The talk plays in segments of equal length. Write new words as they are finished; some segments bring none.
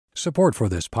Support for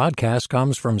this podcast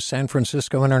comes from San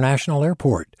Francisco International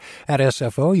Airport. At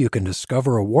SFO, you can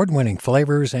discover award-winning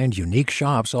flavors and unique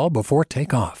shops all before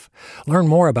takeoff. Learn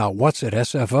more about what's at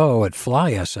SFO at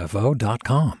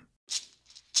flysfo.com.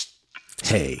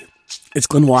 Hey, it's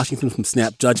Glenn Washington from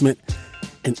Snap Judgment.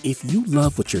 And if you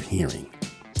love what you're hearing,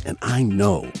 and I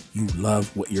know you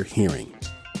love what you're hearing,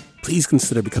 please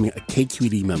consider becoming a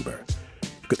KQED member.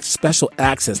 Get special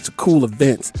access to cool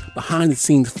events,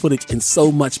 behind-the-scenes footage, and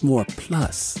so much more.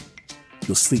 Plus,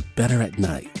 you'll sleep better at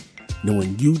night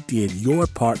knowing you did your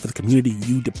part for the community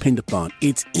you depend upon.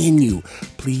 It's in you.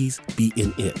 Please be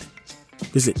in it.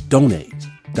 Visit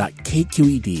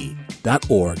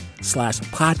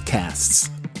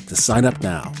donate.kqed.org/podcasts to sign up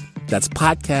now. That's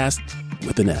podcast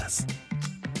with an S.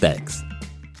 Thanks.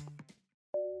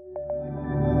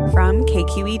 From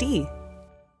KQED.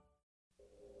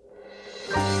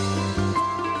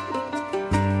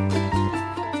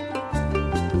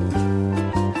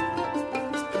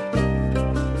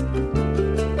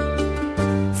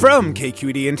 From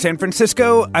KQED in San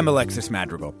Francisco, I'm Alexis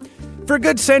Madrigal. For a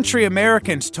good century,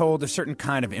 Americans told a certain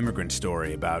kind of immigrant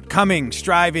story about coming,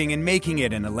 striving, and making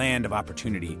it in a land of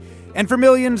opportunity. And for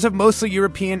millions of mostly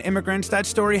European immigrants, that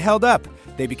story held up.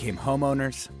 They became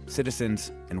homeowners,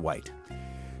 citizens, and white.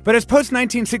 But as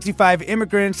post-1965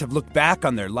 immigrants have looked back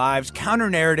on their lives,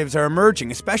 counter-narratives are emerging,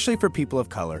 especially for people of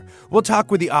color. We'll talk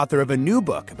with the author of a new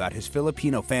book about his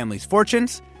Filipino family's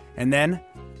fortunes, and then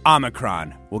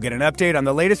Omicron. We'll get an update on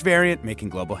the latest variant making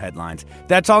global headlines.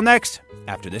 That's all next,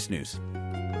 after this news.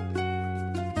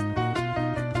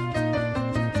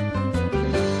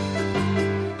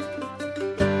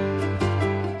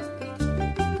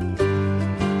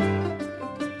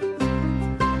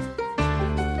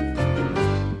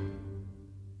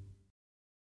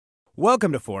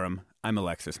 Welcome to Forum. I'm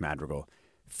Alexis Madrigal.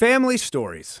 Family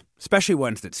stories, especially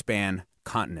ones that span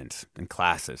continents and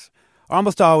classes, are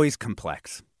almost always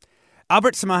complex.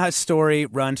 Albert Samaha's story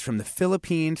runs from the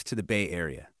Philippines to the Bay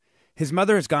Area. His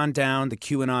mother has gone down the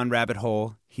QAnon rabbit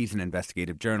hole. He's an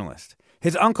investigative journalist.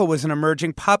 His uncle was an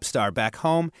emerging pop star back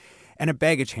home and a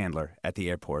baggage handler at the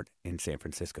airport in San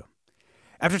Francisco.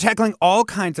 After tackling all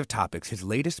kinds of topics, his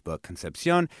latest book,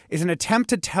 Concepcion, is an attempt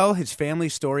to tell his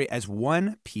family's story as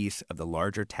one piece of the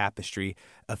larger tapestry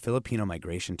of Filipino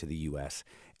migration to the U.S.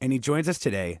 And he joins us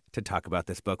today to talk about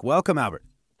this book. Welcome, Albert.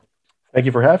 Thank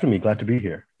you for having me. Glad to be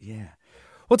here. Yeah.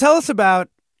 Well, tell us about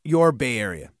your Bay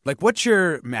Area. Like, what's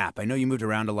your map? I know you moved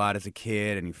around a lot as a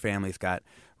kid and your family's got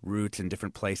roots in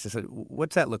different places.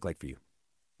 What's that look like for you?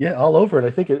 Yeah, all over. And I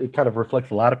think it kind of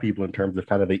reflects a lot of people in terms of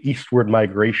kind of the eastward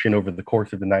migration over the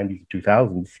course of the 90s and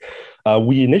 2000s.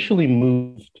 We initially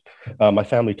moved my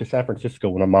family to San Francisco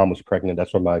when my mom was pregnant.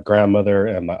 That's where my grandmother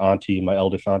and my auntie, my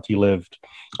eldest auntie, lived.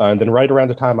 And then right around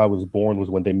the time I was born was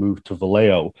when they moved to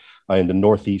Vallejo in the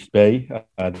Northeast Bay.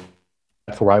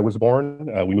 That's where I was born.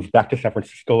 We moved back to San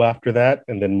Francisco after that,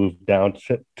 and then moved down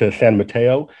to San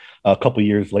Mateo a couple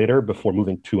years later before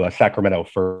moving to Sacramento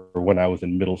for when I was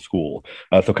in middle school.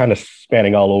 So kind of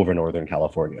spanning all over Northern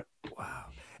California. Wow.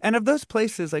 And of those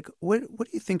places, like, what do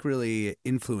you think really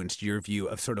influenced your view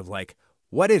of sort of like,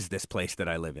 what is this place that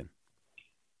I live in?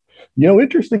 You know,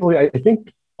 interestingly, I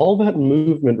think all that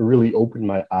movement really opened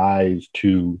my eyes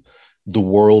to the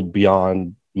world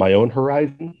beyond my own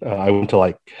horizon. I went to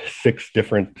like 6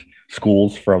 different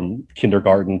schools from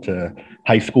kindergarten to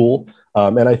high school.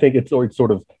 And I think it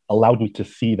sort of allowed me to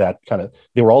see that kind of,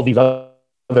 there were all these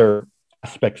other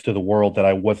aspects to the world that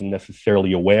I wasn't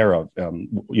necessarily aware of.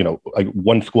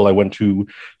 One school I went to,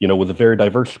 was a very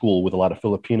diverse school with a lot of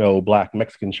Filipino, Black,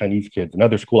 Mexican, Chinese kids.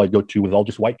 Another school I'd go to was all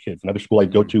just white kids. Another school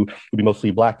I'd go to would be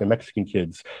mostly Black and Mexican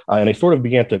kids. And I sort of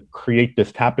began to create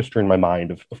this tapestry in my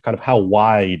mind of kind of how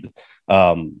wide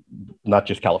not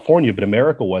just California, but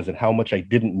America was, and how much I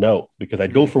didn't know, because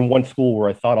I'd go from one school where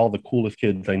I thought all the coolest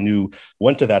kids I knew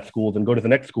went to that school, then go to the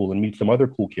next school and meet some other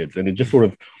cool kids. And it just sort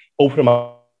of opened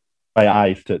my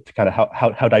eyes to kind of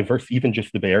how diverse even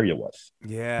just the Bay Area was.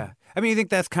 Yeah. I mean, you think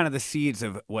that's kind of the seeds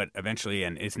of what eventually,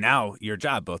 and is now your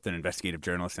job, both an investigative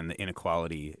journalist and the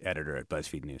inequality editor at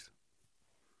BuzzFeed News.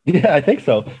 Yeah, I think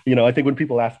so. I think when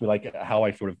people ask me like how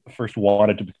I sort of first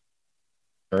wanted to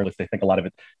journalist, I think a lot of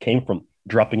it came from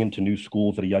dropping into new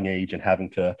schools at a young age and having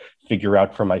to figure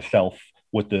out for myself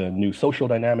what the new social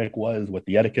dynamic was, what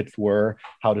the etiquettes were,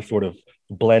 how to sort of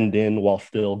blend in while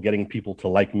still getting people to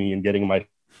like me and getting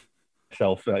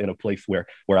myself in a place where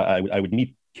I would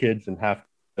meet kids and have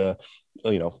to,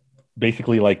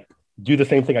 basically like do the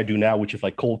same thing I do now, which is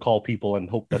like cold call people and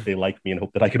hope that they like me and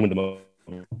hope that I can win them over.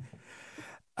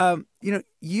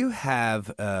 You have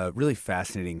a really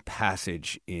fascinating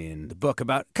passage in the book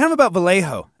about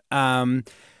Vallejo.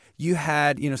 you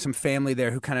had, some family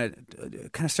there who kind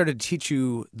of started to teach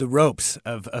you the ropes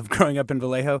of growing up in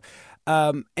Vallejo.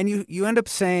 And you end up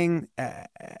saying,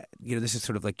 this is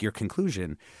sort of like your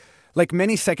conclusion. Like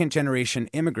many second-generation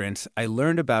immigrants, I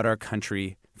learned about our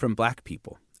country from Black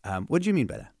people. What do you mean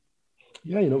by that?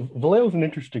 Yeah, Vallejo is an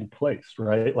interesting place,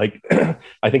 right? Like,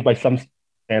 I think by some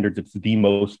standards, it's the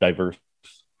most diverse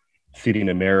city in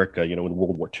America. In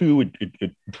World War II,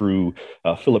 it drew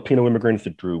Filipino immigrants,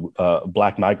 it drew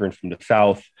Black migrants from the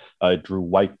South, it drew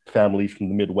white families from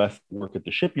the Midwest to work at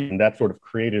the shipyard, and that sort of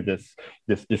created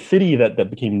this city that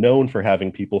became known for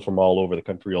having people from all over the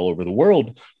country, all over the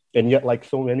world. And yet, like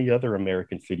so many other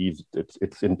American cities,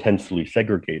 it's intensely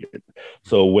segregated.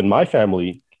 So when my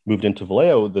family moved into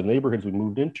Vallejo, the neighborhoods we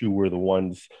moved into were the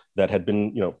ones that had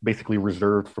been, basically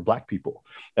reserved for Black people.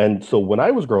 And so when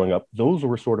I was growing up, those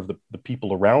were sort of the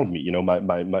people around me,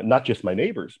 my not just my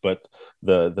neighbors, but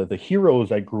the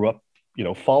heroes I grew up,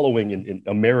 following in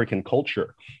American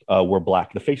culture were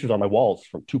Black. The faces on my walls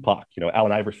from Tupac,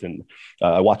 Allen Iverson.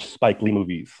 I watched Spike Lee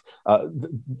movies.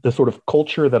 The sort of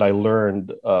culture that I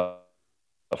learned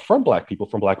from Black people,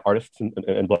 from Black artists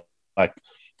and Black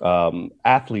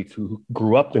athletes who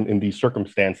grew up in these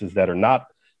circumstances that are not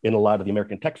in a lot of the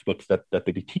American textbooks that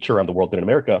they teach around the world. But in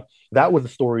America, that was the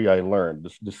story I learned.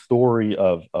 The story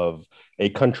of a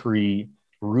country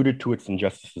rooted to its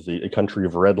injustices, a country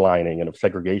of redlining and of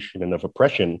segregation and of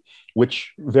oppression,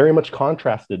 which very much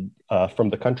contrasted from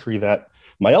the country that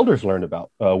my elders learned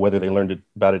about, whether they learned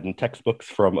about it in textbooks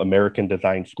from American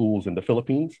design schools in the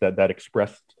Philippines that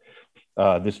expressed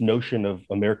this notion of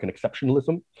American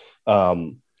exceptionalism.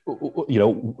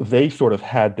 They sort of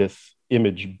had this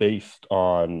image based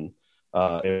on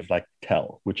like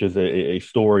Tell, which is a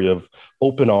story of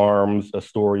open arms, a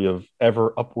story of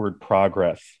ever upward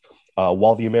progress.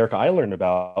 While the America I learned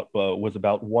about was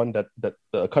about one that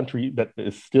a country that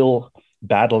is still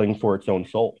battling for its own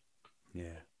soul.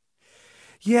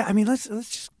 Yeah. I mean, let's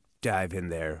just dive in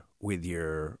there with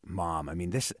your mom. I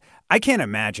mean, I can't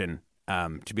imagine.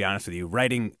 To be honest with you,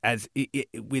 writing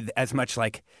with as much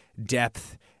like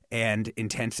depth and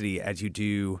intensity as you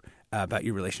do about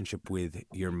your relationship with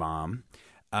your mom.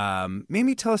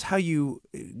 Maybe tell us how you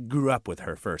grew up with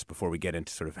her first before we get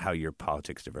into sort of how your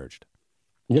politics diverged.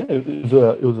 Yeah,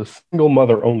 it was a single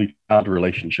mother only child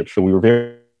relationship. So we were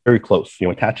very, very close,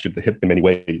 attached at the hip in many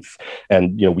ways.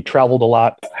 And, we traveled a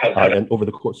lot. And over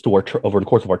the course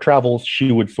of our travels,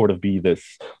 she would sort of be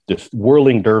this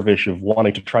whirling dervish of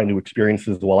wanting to try new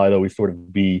experiences, while I'd always sort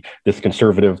of be this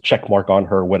conservative check mark on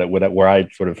her where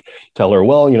I'd sort of tell her,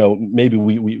 well, maybe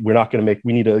we're not going to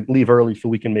we need to leave early so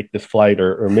we can make this flight,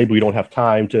 or maybe we don't have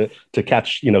time to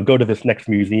catch, go to this next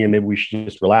museum. Maybe we should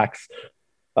just relax.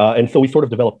 And so we sort of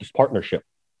developed this partnership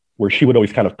where she would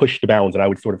always kind of push the bounds and I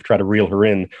would sort of try to reel her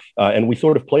in. And we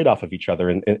sort of played off of each other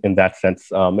in that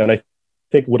sense. And I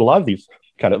think with a lot of these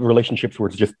kind of relationships where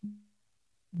it's just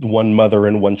one mother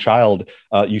and one child,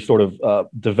 you sort of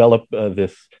develop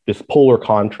this polar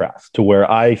contrast to where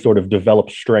I sort of develop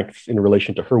strengths in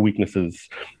relation to her weaknesses,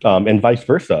 and vice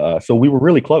versa. So we were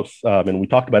really close, and we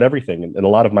talked about everything. And a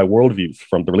lot of my worldviews,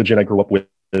 from the religion I grew up with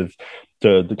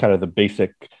to the kind of the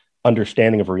basic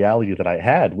understanding of reality that I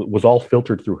had, was all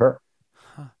filtered through her.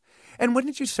 And when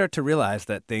did you start to realize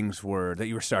that that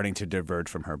you were starting to diverge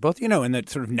from her, both, in that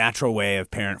sort of natural way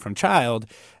of parent from child,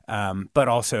 but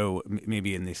also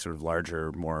maybe in these sort of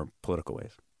larger, more political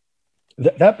ways?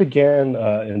 That began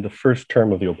in the first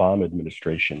term of the Obama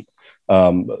administration.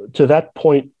 To that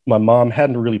point, my mom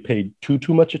hadn't really paid too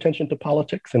much attention to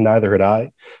politics, and neither had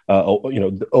I.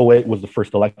 08 was the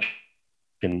first election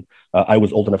I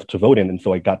was old enough to vote in, and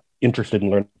so I got interested in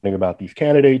learning about these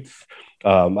candidates.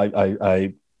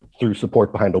 I threw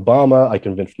support behind Obama. I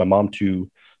convinced my mom to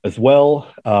as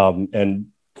well, and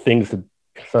things had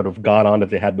sort of gone on as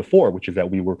they had before, which is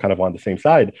that we were kind of on the same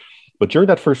side. But during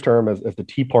that first term, as the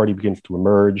Tea Party begins to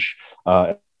emerge,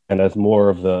 and as more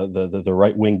of the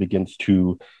right wing begins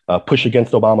to push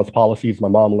against Obama's policies, my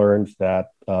mom learns that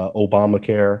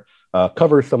Obamacare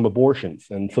covers some abortions.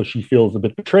 And so she feels a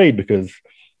bit betrayed because,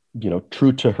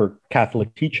 true to her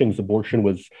Catholic teachings, abortion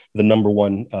was the number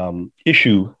one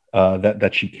issue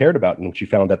that she cared about. And when she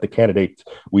found that the candidate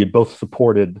we had both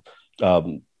supported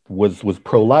was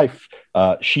pro-life,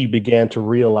 she began to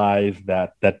realize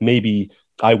that maybe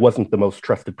I wasn't the most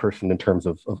trusted person in terms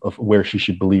of where she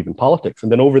should believe in politics.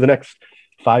 And then over the next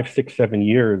 5, 6, 7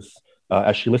 years,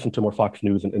 as she listened to more Fox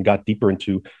News and got deeper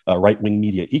into right-wing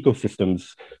media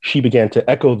ecosystems, she began to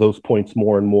echo those points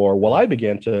more and more, while I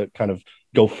began to kind of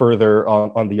go further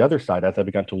on the other side as I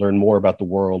began to learn more about the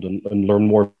world and learn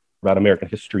more about American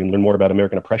history and learn more about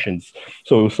American oppressions.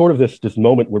 So it was sort of this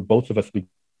moment where both of us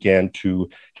began to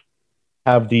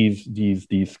have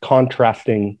these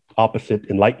contrasting opposite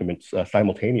enlightenments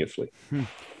simultaneously.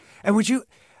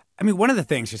 And one of the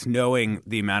things, just knowing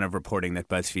the amount of reporting that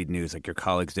BuzzFeed News, like your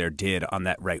colleagues there, did on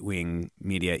that right-wing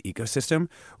media ecosystem,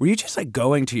 were you just like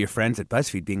going to your friends at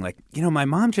BuzzFeed being like, my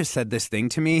mom just said this thing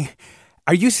to me?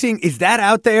 Are you seeing, is that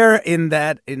out there in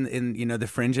the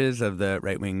fringes of the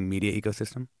right-wing media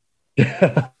ecosystem?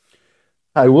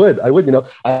 I would.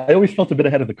 I always felt a bit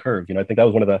ahead of the curve. I think that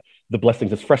was one of the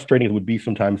blessings. As frustrating as it would be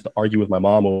sometimes to argue with my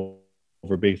mom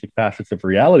over basic facets of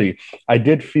reality, I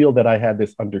did feel that I had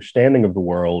this understanding of the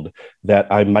world that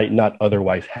I might not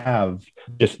otherwise have,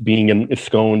 just being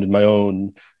ensconced in my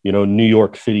own, New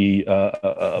York City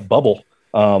bubble.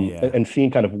 And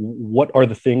seeing kind of what are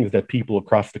the things that people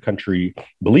across the country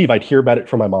believe. I'd hear about it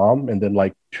from my mom, and then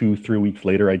like 2-3 weeks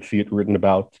later, I'd see it written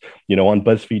about, on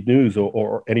BuzzFeed News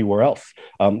or anywhere else.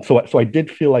 So I did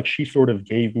feel like she sort of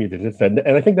gave me this insight.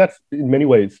 And I think that's in many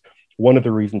ways one of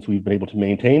the reasons we've been able to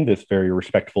maintain this very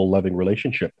respectful, loving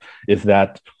relationship, is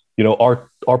that our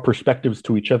perspectives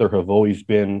to each other have always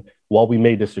been, while we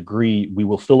may disagree, we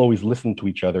will still always listen to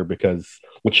each other, because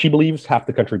what she believes, half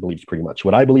the country believes pretty much.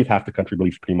 What I believe, half the country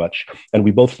believes pretty much. And we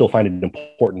both still find it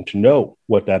important to know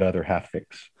what that other half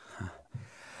thinks.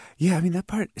 Yeah, that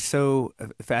part is so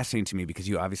fascinating to me, because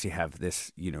you obviously have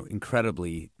this,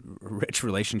 incredibly rich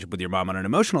relationship with your mom on an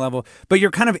emotional level, but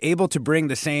you're kind of able to bring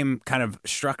the same kind of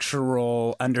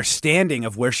structural understanding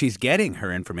of where she's getting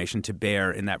her information to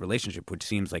bear in that relationship, which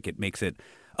seems like it makes it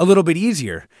a little bit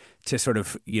easier to sort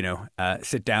of,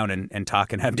 sit down and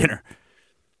talk and have dinner.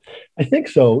 I think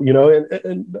so,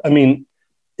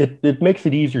 it makes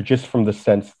it easier just from the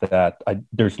sense that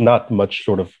there's not much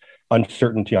sort of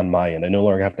uncertainty on my end. I no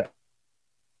longer have to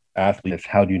ask this,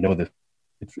 how do you know this?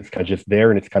 It's kind of just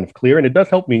there, and it's kind of clear. And it does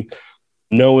help me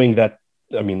knowing that,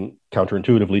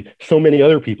 counterintuitively, so many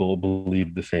other people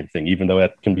believe the same thing, even though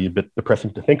that can be a bit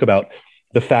depressing to think about.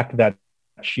 The fact that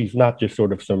she's not just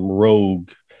sort of some rogue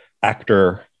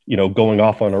actor, going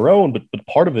off on her own, but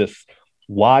part of this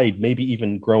wide, maybe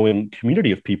even growing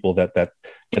community of people that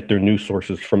get their news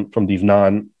sources from these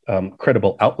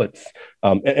credible outlets.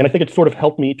 And I think it sort of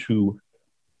helped me to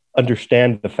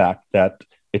understand the fact that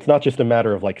it's not just a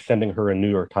matter of like sending her a New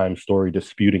York Times story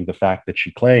disputing the fact that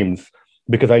she claims,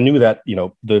 because I knew that,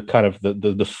 the kind of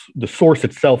the source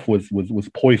itself was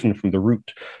poisoned from the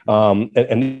root.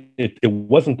 And it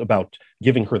wasn't about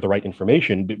giving her the right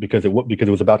information, because it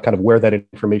was about kind of where that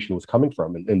information was coming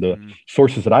from. And the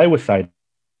sources that I was citing,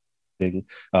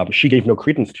 she gave no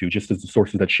credence to, just as the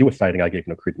sources that she was citing, I gave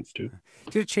no credence to.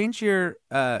 Did it change your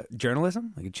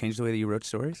journalism? Like, it changed the way that you wrote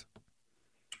stories?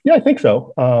 Yeah, I think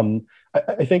so.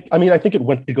 I think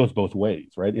it goes both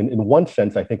ways, right? In one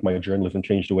sense, I think my journalism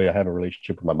changed the way I have a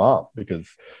relationship with my mom, because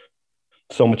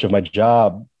so much of my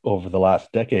job over the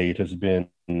last decade has been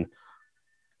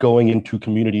going into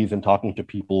communities and talking to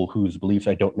people whose beliefs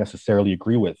I don't necessarily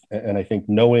agree with. And I think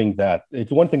knowing that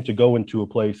it's one thing to go into a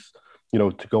place,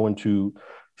 to go into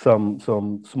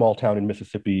some small town in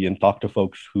Mississippi and talk to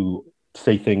folks who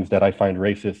say things that I find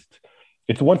racist.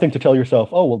 It's one thing to tell yourself,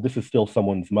 oh, well, this is still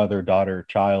someone's mother, daughter,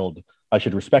 child, I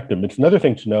should respect them. It's another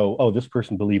thing to know, oh, this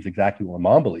person believes exactly what my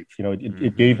mom believes.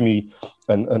 It gave me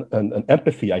an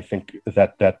empathy, I think,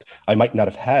 that I might not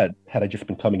have had I just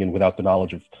been coming in without the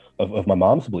knowledge of my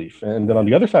mom's belief. And then on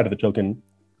the other side of the token,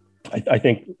 I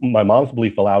think my mom's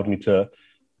belief allowed me to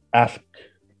ask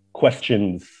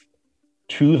questions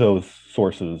to those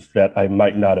sources that I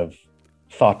might not have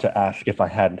thought to ask if I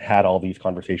hadn't had all these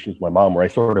conversations with my mom, where I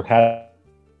sort of had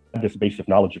this basic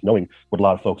knowledge of knowing what a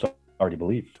lot of folks already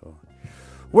believed.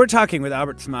 We're talking with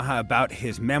Albert Samaha about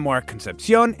his memoir,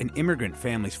 Concepcion, An Immigrant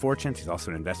Family's Fortunes. He's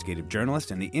also an investigative journalist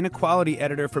and the inequality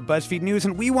editor for BuzzFeed News.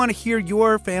 And we want to hear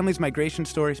your family's migration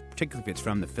stories, particularly if it's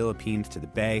from the Philippines to the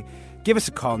Bay. Give us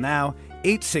a call now,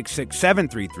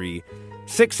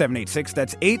 866-733-6786.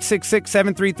 That's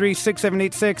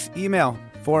 866-733-6786. Email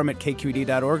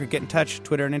forum@kqed.org or get in touch,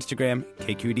 Twitter and Instagram,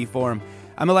 KQED Forum.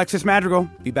 I'm Alexis Madrigal.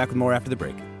 Be back with more after the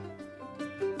break.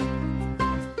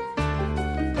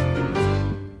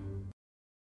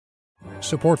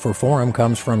 Support for Forum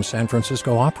comes from San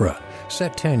Francisco Opera.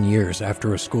 Set 10 years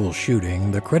after a school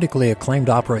shooting, the critically acclaimed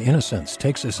opera Innocence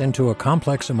takes us into a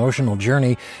complex emotional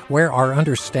journey where our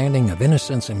understanding of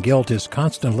innocence and guilt is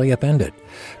constantly upended.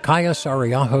 Kaya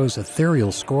Sariaho's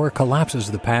ethereal score collapses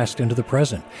the past into the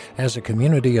present as a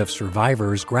community of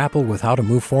survivors grapple with how to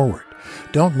move forward.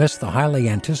 Don't miss the highly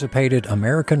anticipated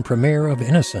American premiere of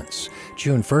Innocence,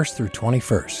 June 1st through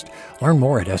 21st. Learn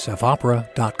more at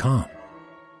sfopera.com.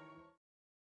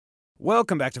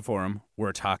 Welcome back to Forum.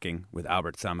 We're talking with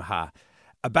Albert Samaha.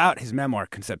 about his memoir,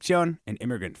 Concepcion, An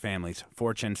Immigrant Family's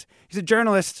Fortunes. He's a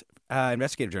journalist,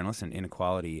 investigative journalist and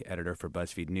inequality editor for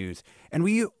BuzzFeed News. And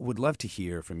we would love to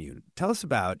hear from you. Tell us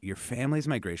about your family's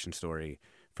migration story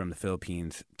from the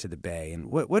Philippines to the Bay. And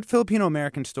what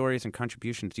Filipino-American stories and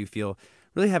contributions do you feel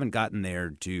really haven't gotten their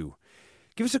due?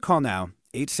 Give us a call now,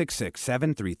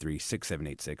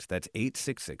 866-733-6786. That's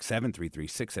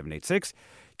 866-733-6786.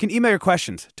 You can email your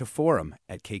questions to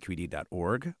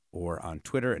forum@kqed.org or on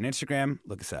Twitter and Instagram.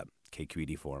 Look us up,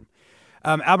 KQED Forum.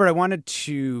 Albert, I wanted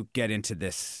to get into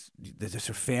this sort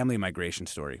of family migration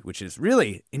story, which is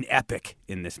really an epic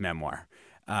in this memoir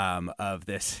of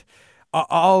this.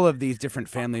 All of these different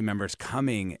family members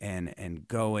coming and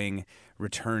going,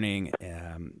 returning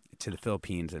to the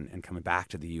Philippines and coming back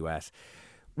to the U.S.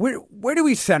 Where do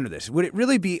we center this? Would it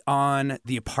really be on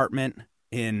the apartment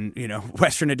in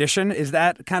Western Addition? Is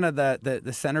that kind of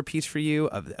the centerpiece for you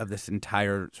of this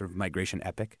entire sort of migration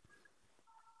epic?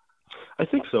 I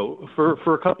think so,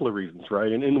 for a couple of reasons,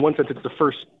 right? And in one sense, it's the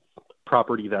first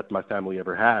property that my family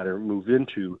ever had or moved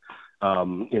into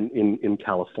in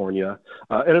California.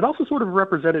 And it also sort of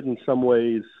represented in some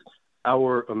ways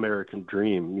our American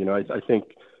dream. I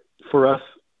think for us,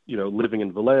 living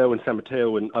in Vallejo and San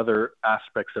Mateo and other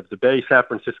aspects of the Bay, San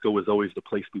Francisco was always the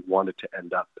place we wanted to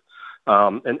end up.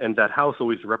 And that house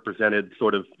always represented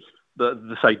sort of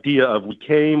this idea of we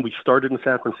started in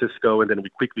San Francisco, and then we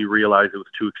quickly realized it was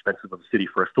too expensive of a city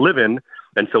for us to live in,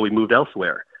 and so we moved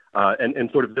elsewhere.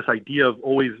 And sort of this idea of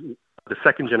always the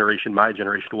second generation, my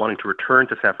generation, wanting to return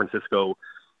to San Francisco,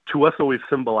 to us always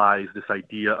symbolized this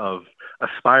idea of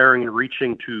aspiring and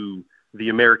reaching to the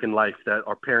American life that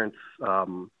our parents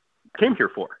came here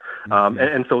for.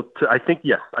 And so I think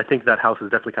that house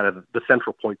is definitely kind of the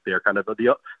central point there, kind of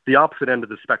the opposite end of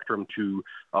the spectrum to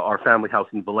our family house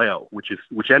in Vallejo, which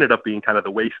ended up being kind of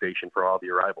the way station for all the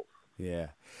arrivals. Yeah.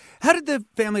 How did the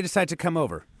family decide to come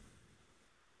over?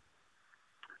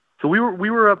 So we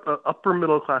were a upper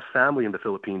middle class family in the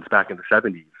Philippines back in the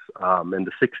 70s and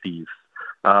the 60s.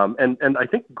 And I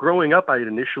think growing up, I had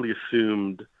initially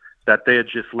assumed that they had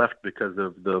just left because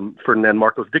of the Ferdinand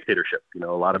Marcos dictatorship. A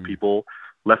lot of people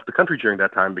left the country during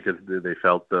that time because they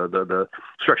felt the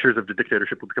structures of the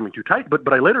dictatorship were becoming too tight. But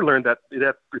I later learned that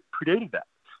it predated that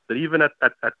even at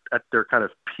their kind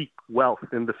of peak wealth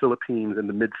in the Philippines in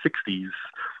the mid-60s,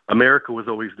 America was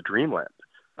always the dreamland.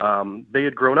 They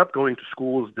had grown up going to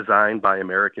schools designed by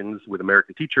Americans with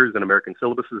American teachers and American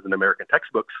syllabuses and American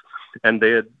textbooks, and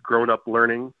they had grown up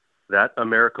learning that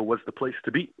America was the place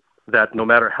to be, that no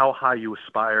matter how high you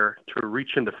aspire to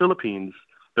reach in the Philippines,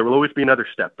 there will always be another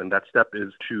step, and that step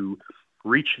is to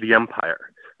reach the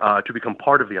empire, to become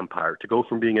part of the empire, to go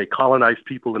from being a colonized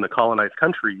people in a colonized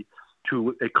country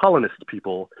to a colonist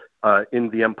people in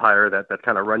the empire that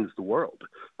kind of runs the world.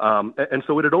 And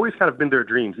so it had always kind of been their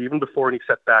dreams, even before any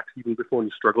setbacks, even before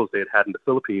any struggles they had in the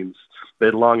Philippines. They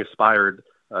had long aspired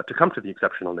to come to the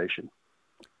exceptional nation.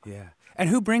 Yeah. And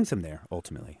who brings them there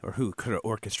ultimately, or who could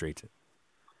orchestrate it?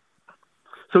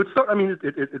 So it's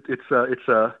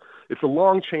a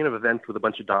long chain of events with a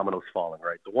bunch of dominoes falling,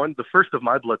 right? The first of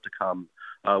my blood to come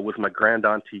was my grand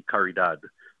auntie Caridad,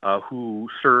 who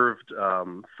served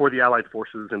for the Allied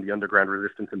forces in the underground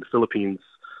resistance in the Philippines,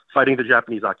 fighting the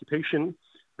Japanese occupation.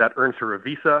 That earned her a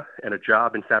visa and a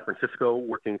job in San Francisco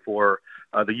working for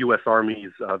the U.S.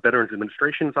 Army's Veterans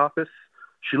Administration's office.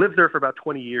 She lived there for about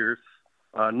 20 years.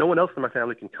 No one else in my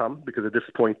family can come because at this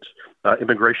point,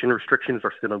 immigration restrictions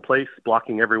are still in place,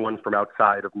 blocking everyone from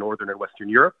outside of Northern and Western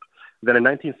Europe. Then in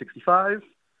 1965,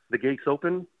 the gates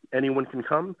open, anyone can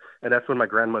come, and that's when my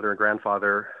grandmother and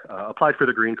grandfather applied for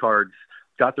their green cards,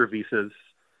 got their visas,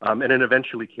 and then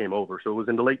eventually came over. So it was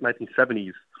in the late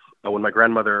 1970s when my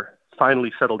grandmother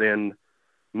finally settled in,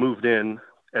 moved in,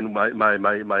 and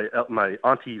my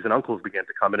aunties and uncles began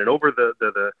to come in. And over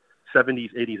the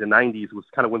 70s, 80s, and 90s was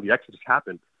kind of when the exodus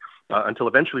happened, until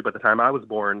eventually, by the time I was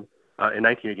born in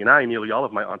 1989, nearly all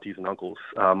of my aunties and uncles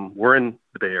were in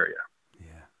the Bay Area.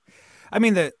 Yeah. I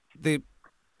mean, the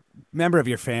member of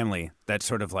your family that's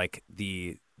sort of like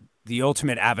the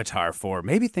ultimate avatar for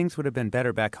maybe things would have been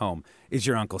better back home is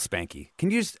your Uncle Spanky.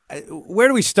 Can you just, where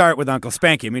do we start with Uncle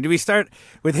Spanky? I mean, do we start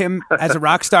with him as a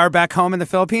rock star back home in the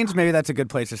Philippines? Maybe that's a good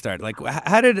place to start. Like,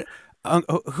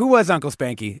 who was Uncle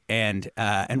Spanky and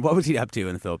what was he up to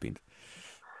in the Philippines?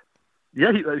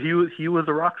 Yeah, he was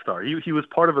a rock star. He was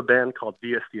part of a band called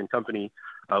VST and Company,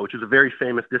 which is a very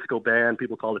famous disco band.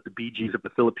 People call it the Bee Gees of the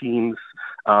Philippines.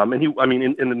 And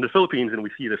in the Philippines, and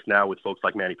we see this now with folks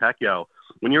like Manny Pacquiao,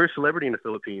 when you're a celebrity in the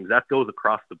Philippines, that goes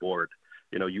across the board.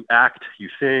 You act, you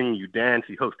sing, you dance,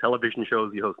 you host television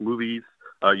shows, you host movies,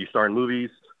 you star in movies.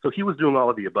 So he was doing all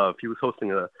of the above. He was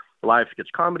hosting a live sketch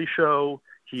comedy show.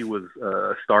 He was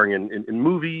starring in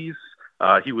movies.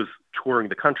 He was touring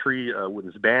the country with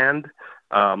his band,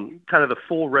 kind of the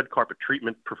full red carpet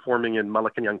treatment, performing in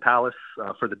Malacañang Palace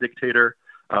for the dictator,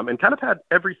 and kind of had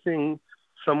everything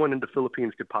someone in the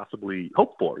Philippines could possibly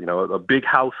hope for. A big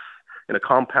house in a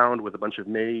compound with a bunch of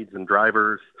maids and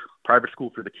drivers, private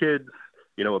school for the kids,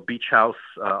 a beach house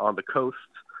on the coast,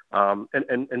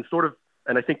 and sort of.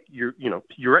 And I think you're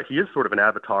right. He is sort of an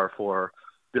avatar for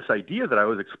this idea that I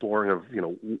was exploring of,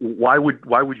 why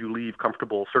would you leave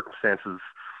comfortable circumstances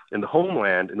in the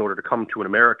homeland in order to come to an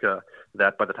America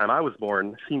that by the time I was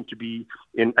born seemed to be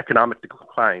in economic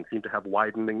decline, seemed to have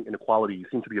widening inequality,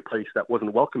 seemed to be a place that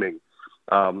wasn't welcoming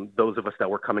those of us that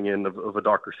were coming in of a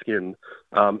darker skin.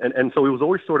 And so it was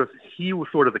always he was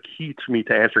sort of the key to me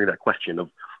to answering that question of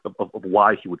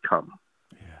why he would come.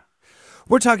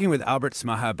 We're talking with Albert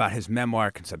Samaha about his memoir,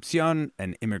 Concepcion,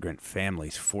 An Immigrant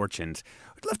Family's Fortunes.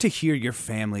 I'd love to hear your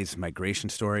family's migration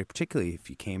story, particularly if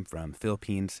you came from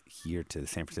Philippines here to the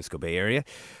San Francisco Bay Area.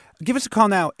 Give us a call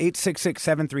now,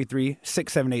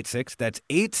 866-733-6786. That's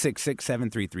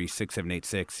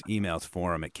 866-733-6786. Emails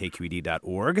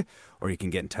forum@kqed.org, or you can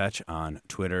get in touch on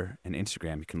Twitter and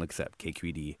Instagram. You can look us up,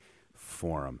 KQED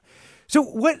Forum. So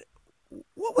what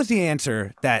was the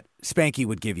answer that Spanky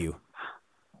would give you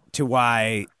to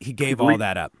why he gave all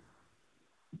that up?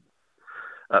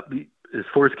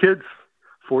 For his kids,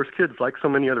 like so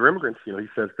many other immigrants, he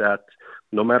says that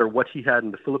no matter what he had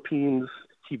in the Philippines,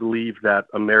 he believed that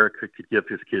America could give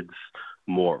his kids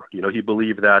more. He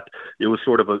believed that it was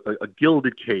sort of a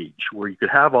gilded cage where you could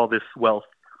have all this wealth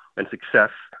and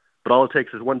success, but all it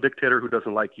takes is one dictator who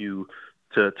doesn't like you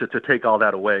to take all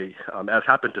that away, as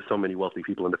happened to so many wealthy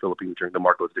people in the Philippines during the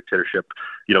Marcos dictatorship.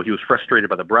 He was frustrated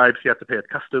by the bribes he had to pay at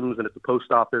customs and at the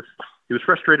post office. He was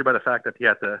frustrated by the fact that he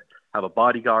had to have a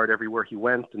bodyguard everywhere he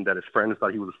went and that his friends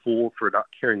thought he was a fool for not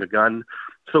carrying a gun.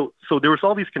 So there was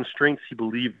all these constraints. He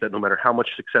believed that no matter how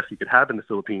much success he could have in the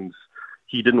Philippines,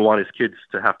 he didn't want his kids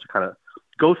to have to kind of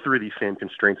go through these same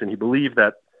constraints. And he believed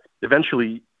that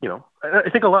eventually, I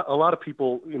think a lot of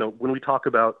people, when we talk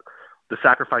about the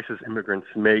sacrifices immigrants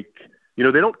make, they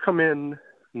don't come in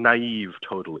naive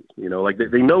totally. Like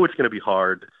they know it's going to be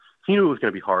hard. He knew it was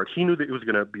going to be hard. He knew that it was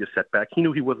going to be a setback. He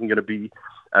knew he wasn't going to be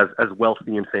as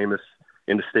wealthy and famous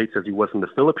in the States as he was in the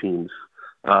Philippines.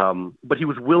 But he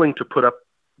was willing to put up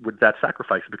with that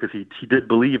sacrifice because he did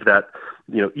believe that,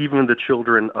 even the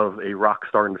children of a rock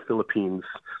star in the Philippines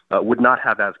would not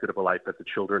have as good of a life as the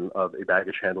children of a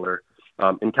baggage handler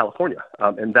in California.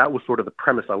 And that was sort of the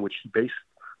premise on which he based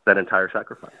that entire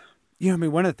sacrifice.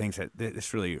 One of the things that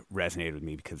this really resonated with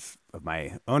me because of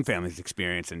my own family's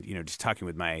experience and, just talking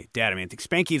with my dad. I think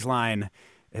Spanky's line,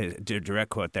 direct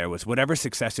quote there, was, whatever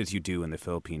successes you do in the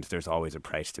Philippines, there's always a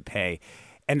price to pay.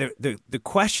 And the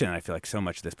question I feel like so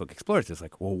much this book explores is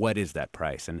like, well, what is that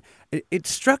price? And it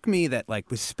struck me that like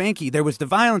with Spanky, there was the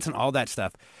violence and all that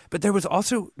stuff, but there was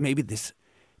also maybe this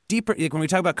deeper, like when we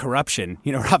talk about corruption,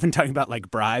 we're often talking about like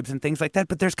bribes and things like that,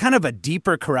 but there's kind of a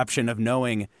deeper corruption of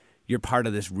knowing you're part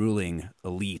of this ruling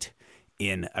elite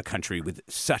in a country with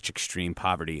such extreme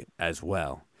poverty as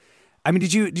well.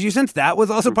 Did you sense that was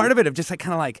also part of it, of just like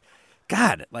kind of like,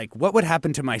 God, like what would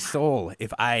happen to my soul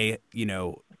if I,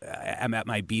 am at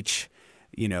my beach,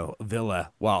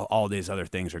 villa while all these other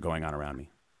things are going on around me?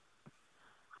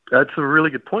 That's a really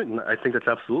good point, and I think that's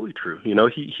absolutely true.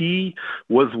 He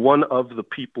was one of the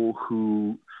people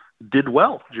who did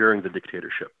well during the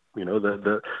dictatorship.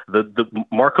 The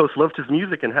Marcos loved his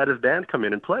music and had his band come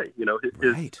in and play.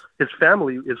 His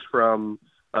family is from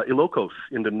Ilocos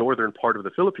in the northern part of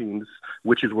the Philippines,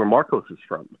 which is where Marcos is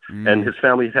from, and his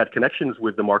family had connections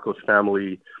with the Marcos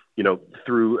family,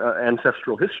 through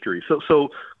ancestral history. So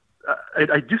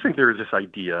I do think there is this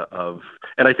idea of,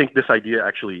 and I think this idea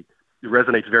actually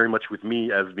resonates very much with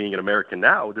me as being an American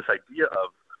now, this idea of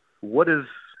what is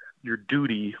your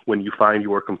duty when you find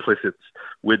you are complicit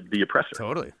with the oppressor.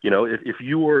 Totally. If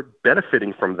you are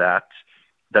benefiting from that,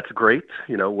 that's great.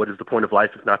 What is the point of life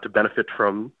if not to benefit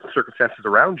from circumstances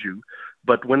around you?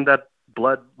 But when that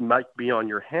blood might be on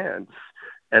your hands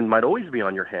and might always be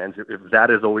on your hands, if that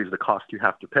is always the cost you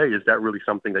have to pay, is that really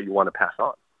something that you want to pass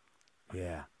on?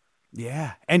 Yeah.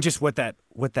 Yeah, and just what that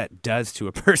does to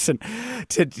a person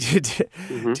to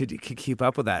keep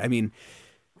up with that.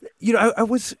 I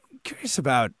was curious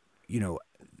about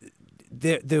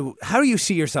how do you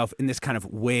see yourself in this kind of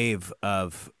wave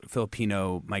of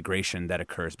Filipino migration that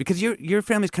occurs? Because your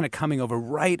family's kind of coming over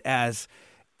right as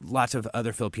lots of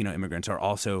other Filipino immigrants are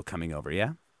also coming over.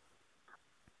 Yeah.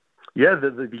 Yeah,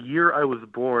 the year I was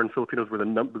born, Filipinos were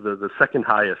the second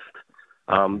highest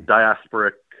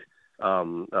diasporic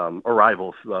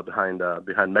arrivals behind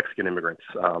Mexican immigrants.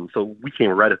 So we came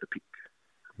right at the peak.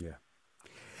 Yeah.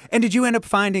 And did you end up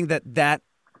finding that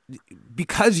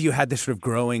because you had this sort of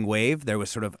growing wave, there was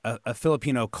sort of a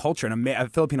Filipino culture and a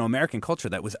Filipino American culture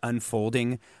that was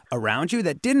unfolding around you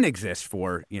that didn't exist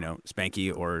for,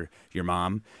 Spanky or your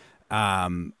mom,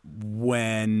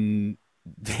 when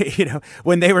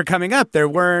when they were coming up, there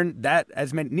weren't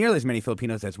nearly as many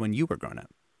Filipinos as when you were growing up.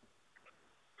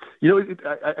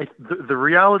 The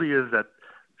reality is that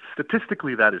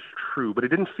statistically that is true, but it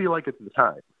didn't feel like it at the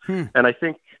time. And I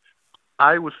think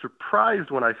I was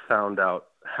surprised when I found out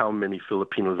how many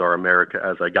Filipinos are in America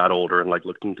as I got older and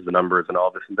looked into the numbers and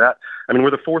all this and that. I mean,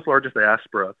 we're the fourth largest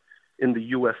diaspora in the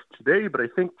U.S. today, but I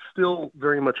think still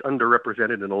very much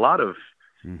underrepresented in a lot of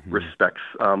respects,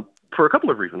 for a couple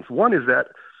of reasons. One is that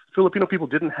Filipino people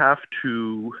didn't have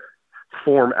to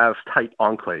form as tight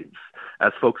enclaves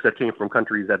as folks that came from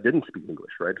countries that didn't speak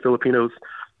English, right? Filipinos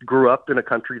grew up in a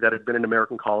country that had been an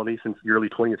American colony since the early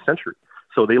 20th century.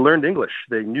 So they learned English.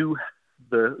 They knew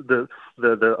the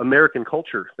American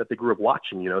culture that they grew up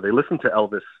watching. They listened to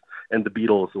Elvis and the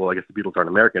Beatles. Well, I guess the Beatles aren't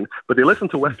American, but they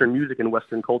listened to Western music and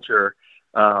Western culture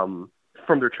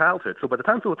from their childhood. So by the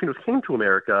time Filipinos came to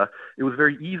America, it was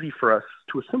very easy for us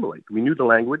to assimilate. We knew the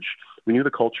language, we knew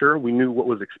the culture, we knew what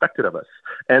was expected of us.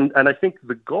 And I think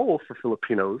the goal for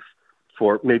Filipinos,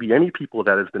 for maybe any people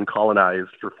that has been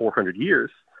colonized for 400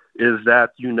 years, is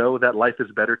that that life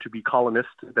is better to be colonist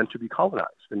than to be colonized.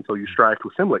 And so you strive to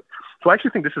assimilate. So I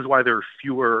actually think this is why there are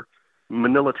fewer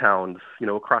Manila towns,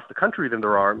 across the country than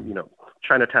there are,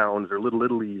 Chinatowns or Little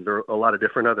Italies or a lot of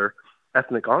different other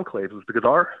ethnic enclaves, was because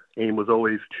our aim was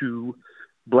always to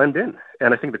blend in.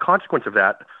 And I think the consequence of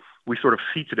that we sort of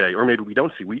see today, or maybe we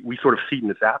don't see, we sort of see it in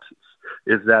its absence,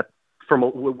 is that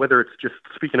whether it's just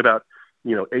speaking about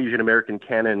Asian American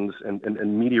canons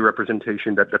and media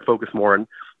representation that focus more on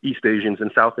East Asians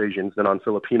and South Asians than on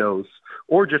Filipinos,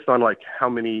 or just on how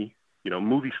many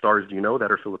movie stars do you know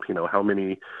that are Filipino? How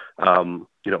many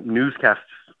newscasters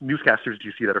do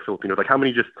you see that are Filipinos? How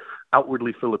many just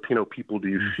outwardly Filipino people do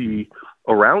you see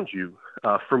around you?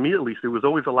 For me, at least, it was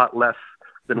always a lot less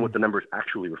than what the numbers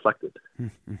actually reflected.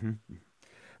 Mm-hmm.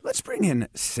 Let's bring in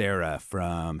Sarah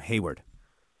from Hayward.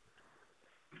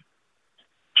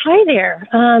 Hi there.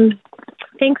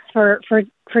 Thanks for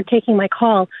taking my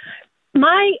call.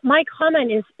 My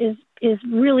comment is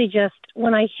really just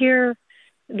when I hear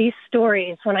these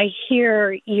stories, when I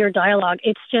hear your dialogue,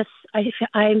 it's just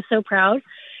I'm so proud,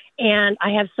 and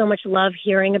I have so much love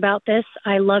hearing about this.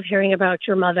 I love hearing about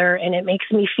your mother, and it makes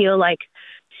me feel like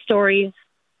stories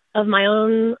of my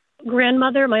own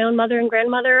mother and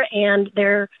grandmother, and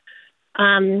their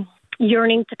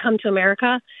yearning to come to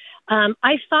America.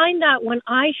 I find that when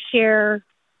I share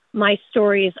my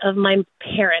stories of my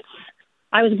parents,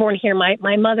 I was born here. My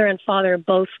mother and father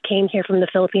both came here from the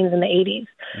Philippines in the 80s.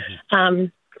 Mm-hmm.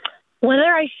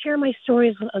 Whenever I share my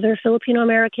stories with other Filipino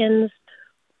Americans,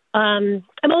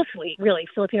 mostly really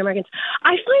Filipino Americans,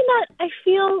 I find that I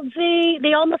feel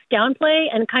they almost downplay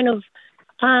and kind of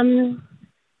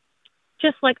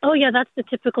just like, oh yeah, that's the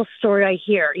typical story I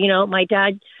hear. My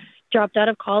dad dropped out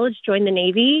of college, joined the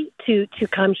Navy to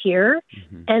come here.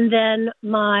 Mm-hmm. And then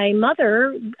my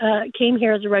mother came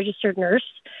here as a registered nurse,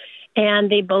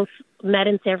 and they both met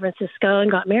in San Francisco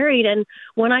and got married. And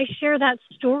when I share that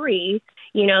story,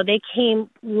 they came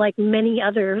like many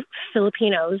other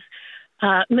Filipinos,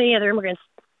 many other immigrants,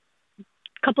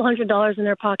 a couple $100 in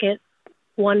their pocket,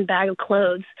 one bag of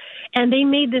clothes, and they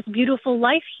made this beautiful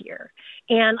life here.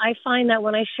 And I find that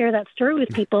when I share that story with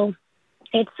people,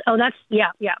 it's, that's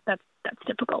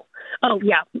typical. Oh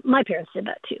yeah, my parents did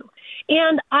that too.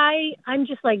 And I'm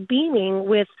just like beaming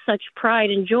with such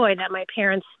pride and joy that my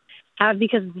parents have,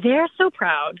 because they're so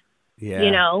proud,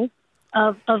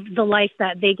 of the life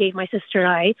that they gave my sister and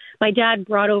I. My dad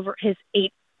brought over his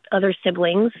 8 other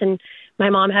siblings, and my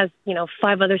mom has,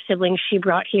 5 other siblings she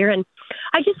brought here. And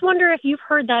I just wonder if you've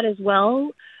heard that as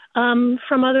well,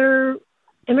 from other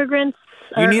immigrants.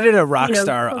 You needed a rock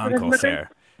star uncle, Sarah.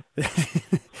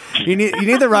 you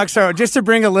need the rock star just to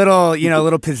bring a little,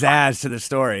 little pizzazz to the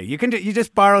story. You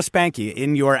just borrow Spanky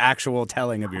in your actual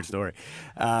telling of your story.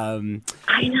 I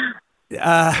know.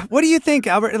 What do you think,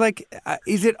 Albert?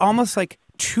 Is it almost like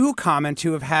too common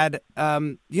to have had,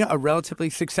 a relatively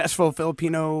successful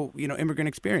Filipino, immigrant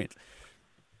experience?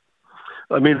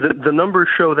 I mean, the numbers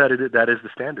show that that is the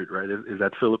standard, right? Is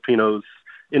that Filipinos,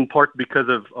 in part because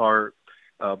of our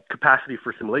capacity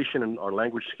for assimilation and our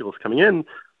language skills coming in,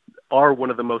 are one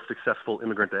of the most successful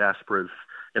immigrant diasporas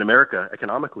in America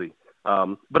economically.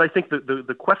 But I think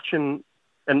the question,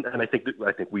 and I think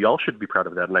we all should be proud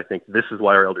of that. And I think this is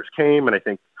why our elders came. And I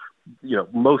think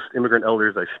most immigrant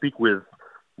elders I speak with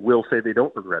will say they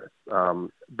don't regret it.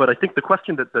 But I think the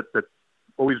question that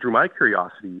always drew my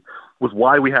curiosity was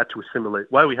why we had to assimilate,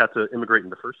 why we had to immigrate in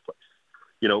the first place.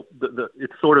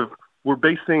 It's sort of, we're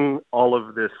basing all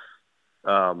of this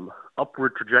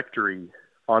upward trajectory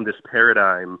on this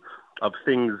paradigm of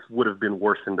things would have been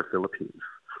worse in the Philippines.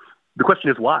 The question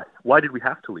is why? Why did we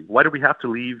have to leave? Why did we have to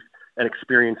leave and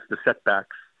experience the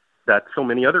setbacks that so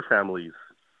many other families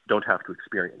don't have to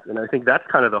experience? And I think that's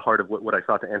kind of the heart of what I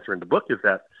sought to answer in the book, is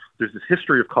that there's this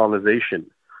history of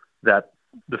colonization that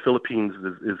the Philippines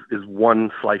is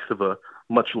one slice of a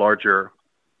much larger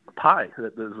pie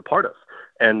that is a part of.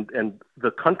 And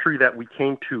the country that we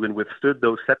came to and withstood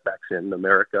those setbacks in,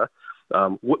 America,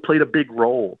 played a big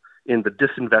role in the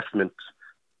disinvestment.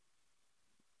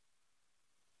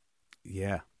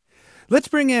 Yeah. Let's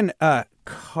bring in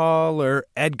caller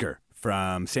Edgar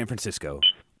from San Francisco.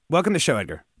 Welcome to the show,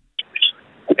 Edgar.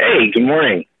 Hey, good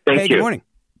morning. Thank you. Good morning.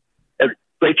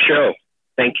 Great show.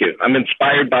 Thank you. I'm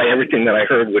inspired by everything that I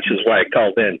heard, which is why I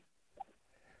called in.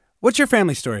 What's your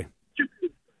family story?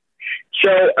 So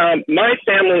my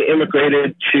family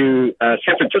immigrated to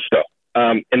San Francisco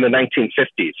in the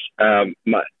 1950s.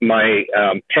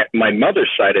 My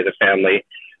mother's side of the family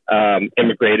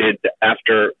immigrated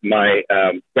after my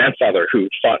grandfather, who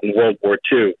fought in World War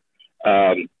II.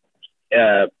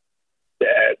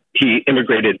 He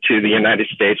immigrated to the United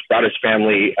States, brought his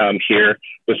family here,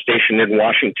 was stationed in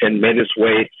Washington, made his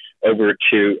way over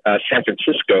to San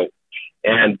Francisco,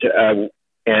 and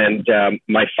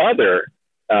my father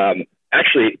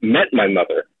actually met my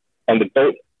mother on the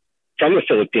boat from the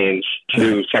Philippines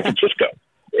to San Francisco.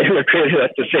 Immigrated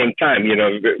at the same time,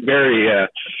 very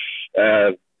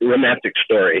romantic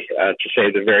story, to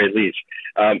say the very least.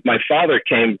 My father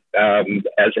came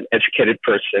as an educated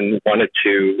person, wanted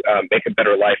to make a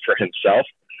better life for himself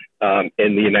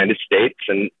in the United States,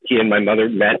 and he and my mother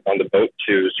met on the boat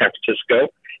to San Francisco,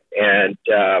 and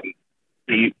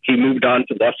he moved on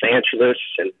to Los Angeles,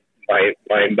 and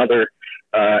my mother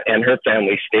and her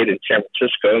family stayed in San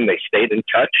Francisco, and they stayed in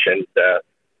touch, and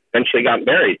eventually got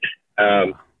married.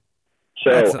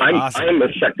 So I'm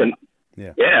a second.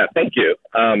 Yeah, thank you.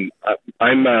 I'm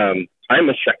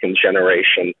a second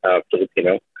generation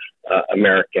Filipino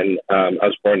American. I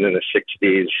was born in the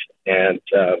 60s, and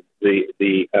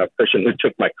the person who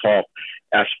took my call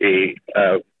asked me,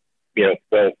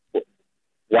 well,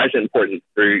 why is it important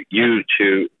for you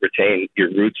to retain your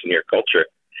roots and your culture?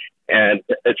 And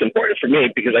it's important for me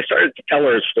because I started to tell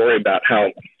her a story about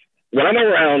how when I'm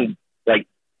around like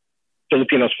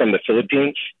Filipinos from the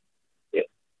Philippines,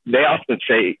 they often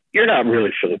say, you're not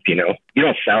really Filipino. You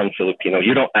don't sound Filipino.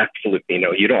 You don't act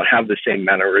Filipino. You don't have the same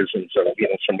mannerisms of,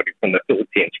 somebody from the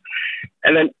Philippines.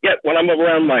 And then, yet when I'm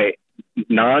around my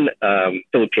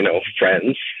non-Filipino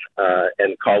friends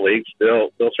and colleagues,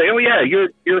 they'll say, "Oh yeah, you're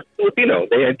Filipino."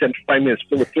 They identify me as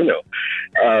Filipino.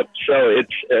 So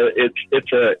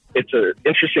it's a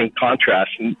interesting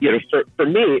contrast. And for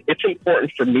me, it's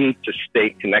important for me to stay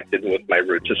connected with my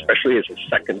roots, especially as a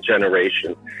second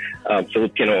generation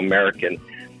Filipino American.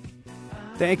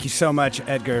 Thank you so much,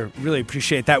 Edgar. Really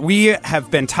appreciate that. We have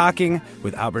been talking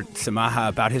with Albert Samaha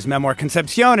about his memoir,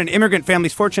 Concepcion, An Immigrant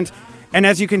Family's Fortunes. And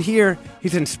as you can hear,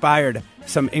 he's inspired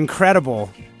some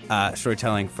incredible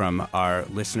storytelling from our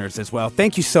listeners as well.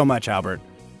 Thank you so much, Albert.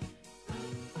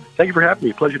 Thank you for having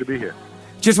me. Pleasure to be here.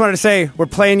 Just wanted to say, we're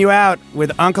playing you out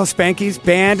with Uncle Spanky's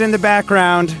band in the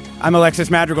background. I'm Alexis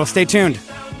Madrigal. Stay tuned.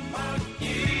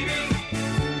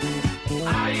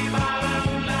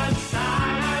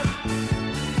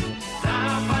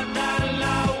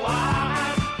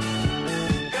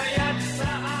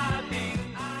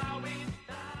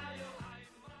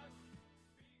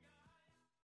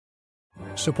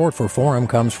 Support for Forum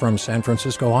comes from San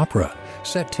Francisco Opera.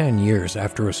 Set 10 years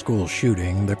after a school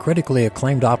shooting, the critically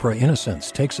acclaimed opera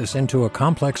Innocence takes us into a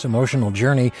complex emotional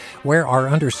journey where our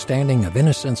understanding of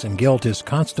innocence and guilt is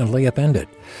constantly upended.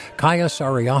 Kaya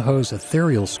Sariaho's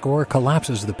ethereal score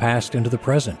collapses the past into the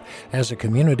present as a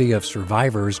community of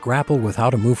survivors grapple with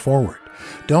how to move forward.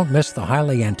 Don't miss the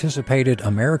highly anticipated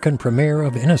American premiere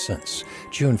of Innocence,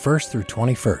 June 1st through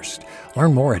 21st.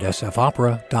 Learn more at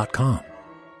sfopera.com.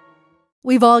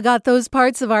 We've all got those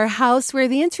parts of our house where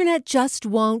the internet just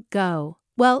won't go.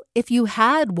 Well, if you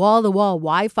had wall-to-wall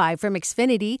Wi-Fi from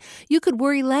Xfinity, you could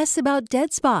worry less about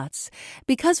dead spots.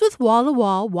 Because with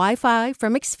wall-to-wall Wi-Fi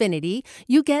from Xfinity,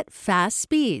 you get fast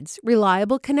speeds,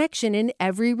 reliable connection in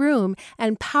every room,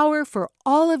 and power for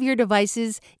all of your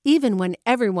devices, even when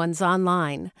everyone's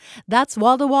online. That's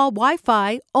wall-to-wall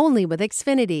Wi-Fi only with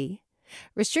Xfinity.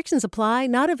 Restrictions apply,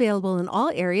 not available in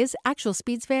all areas. Actual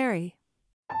speeds vary.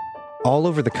 all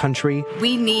over the country.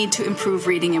 We need to improve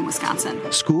reading in Wisconsin.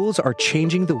 Schools are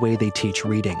changing the way they teach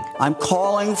reading. I'm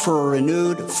calling for a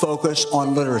renewed focus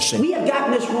on literacy. We have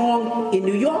gotten this wrong in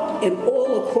New York and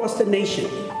all across the nation.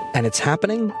 And it's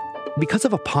happening because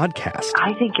of a podcast.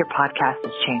 I think your podcast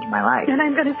has changed my life. And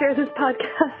I'm going to share this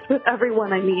podcast with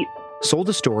everyone I meet. Sold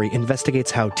a Story investigates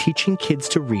how teaching kids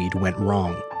to read went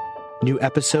wrong. New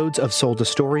episodes of Sold a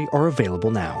Story are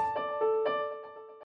available now.